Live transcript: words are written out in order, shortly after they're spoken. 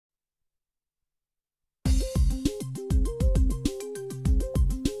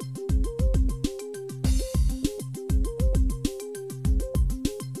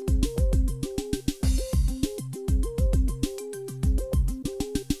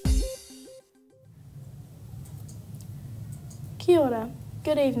Kia ora.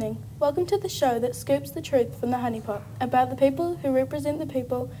 Good evening. Welcome to the show that scoops the truth from the honeypot about the people who represent the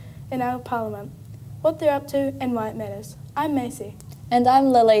people in our parliament, what they're up to and why it matters. I'm Macy. And I'm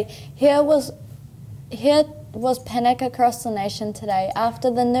Lily. Here was panic across the nation today after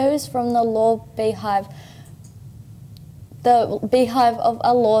the news from the beehive of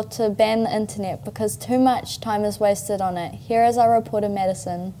a law to ban the internet because too much time is wasted on it. Here is our reporter,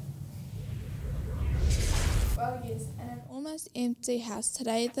 Madison. Well, yes, in an almost empty House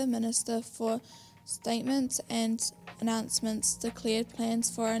today, the Minister for Statements and Announcements declared plans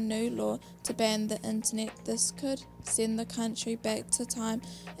for a new law to ban the internet. This could send the country back to time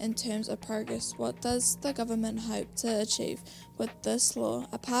in terms of progress. What does the government hope to achieve with this law,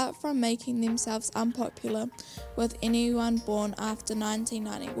 apart from making themselves unpopular with anyone born after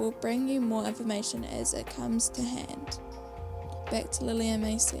 1990? We'll bring you more information as it comes to hand. Back to Lily and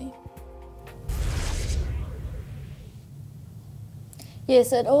Macy.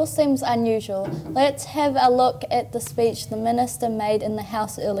 Yes, it all seems unusual. Let's have a look at the speech the Minister made in the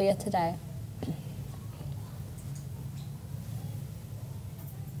House earlier today.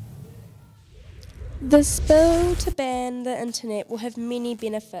 This bill to ban the internet will have many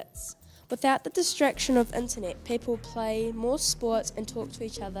benefits. Without the distraction of internet, people play more sports and talk to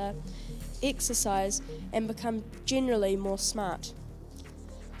each other, exercise and become generally more smart.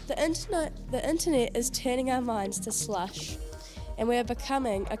 The internet is turning our minds to slush, and we are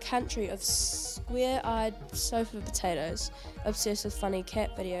becoming a country of square-eyed sofa potatoes obsessed with funny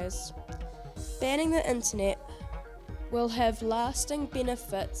cat videos. Banning the internet will have lasting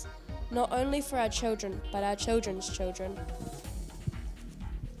benefits not only for our children, but our children's children.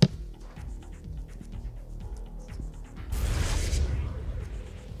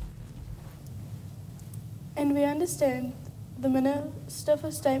 And we understand the Minister for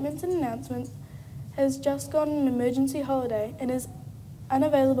Statements and Announcements has just gone on an emergency holiday and is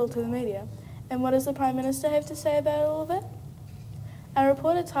unavailable to the media. And what does the Prime Minister have to say about all of it? Our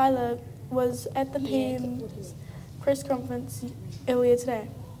reporter Tyler was at the PM's press conference earlier today.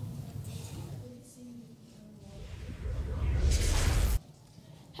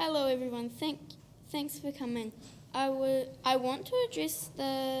 Hello everyone, thanks for coming. I want to address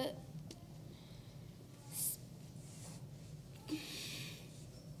the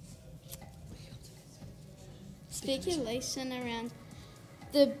speculation around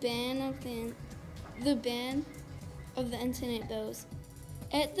the ban of the internet bills.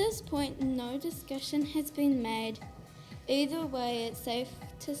 At this point, no discussion has been made. Either way, it's safe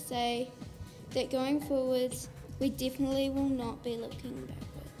to say that going forwards, we definitely will not be looking backward.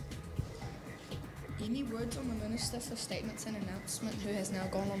 Any words on the Minister for Statements and Announcement who has now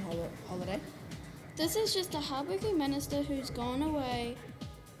gone on holiday? This is just a hardworking minister who's gone away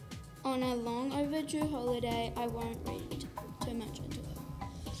on a long overdue holiday. I won't read too much into it.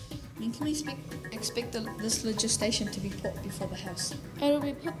 When can we expect this legislation to be put before the House? It will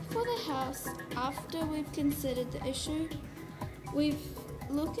be put before the House after we've considered the issue. We're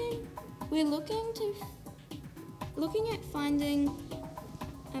looking at finding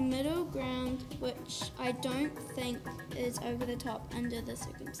a middle ground, which I don't think is over the top under the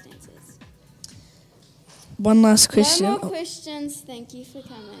circumstances. One last question. No more questions. Thank you for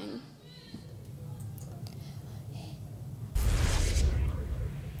coming.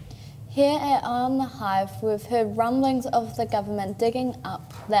 Here on the Hive, we've heard rumblings of the government digging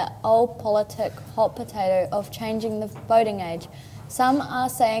up that old politic hot potato of changing the voting age. Some are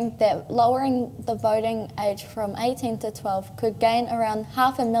saying that lowering the voting age from 18 to 12 could gain around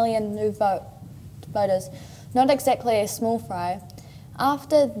 500,000 new voters, not exactly a small fry.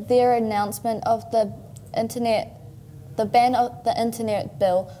 After their announcement of the ban of the internet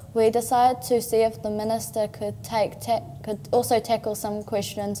bill, we decided to see if the minister could also tackle some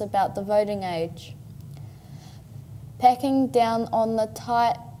questions about the voting age. Packing down on the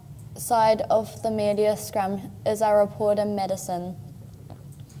tight side of the media scrum is our reporter Madison.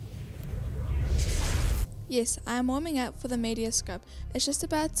 Yes, I am warming up for the media scrub. It's just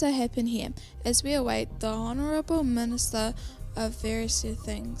about to happen here as we await the Honourable Minister of various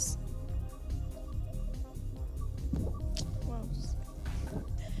things.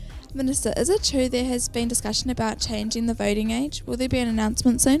 Minister, is it true there has been discussion about changing the voting age? Will there be an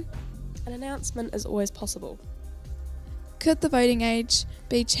announcement soon? An announcement is always possible. Could the voting age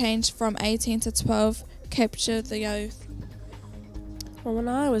be changed from 18 to 12, capture the youth? Well, when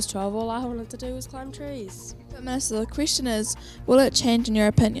I was 12, all I wanted to do was climb trees. But Minister, the question is, will it change in your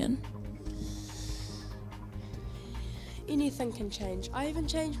opinion? Anything can change. I even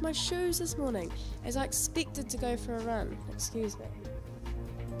changed my shoes this morning as I expected to go for a run. Excuse me.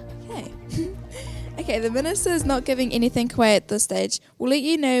 Okay. Okay, the Minister is not giving anything away at this stage. We'll let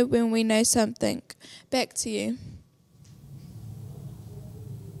you know when we know something. Back to you.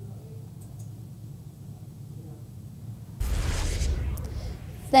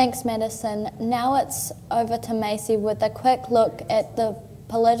 Thanks, Madison. Now it's over to Macy with a quick look at the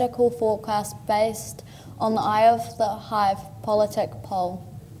political forecast based on the Eye of the Hive politic poll.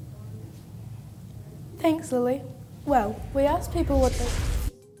 Thanks, Lily. Well, we asked people what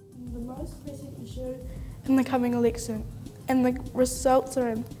the most pressing issue in the coming election, and the results are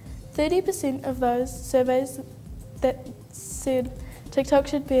in. 30% of those surveys that said TikTok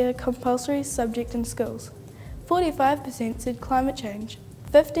should be a compulsory subject in schools. 45% said climate change.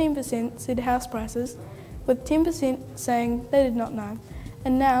 15% said house prices, with 10% saying they did not know.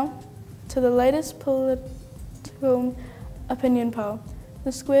 And now, to the latest political opinion poll,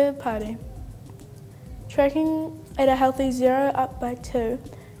 the Square Party. Tracking at a healthy 0 up by 2,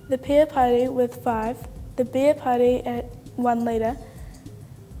 the Pear Party with 5, the Bear Party at 1 litre,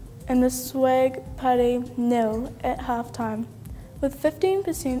 and the Swag Party 0 at half-time, with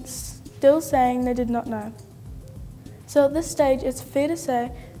 15% still saying they did not know. So at this stage, it's fair to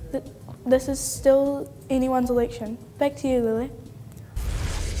say that this is still anyone's election. Back to you, Lily.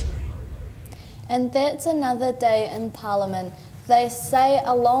 And that's another day in Parliament. They say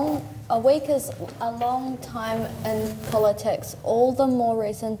a week is a long time in politics, all the more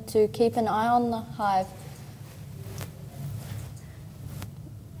reason to keep an eye on the Hive.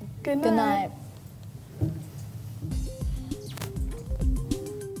 Good night. Good night.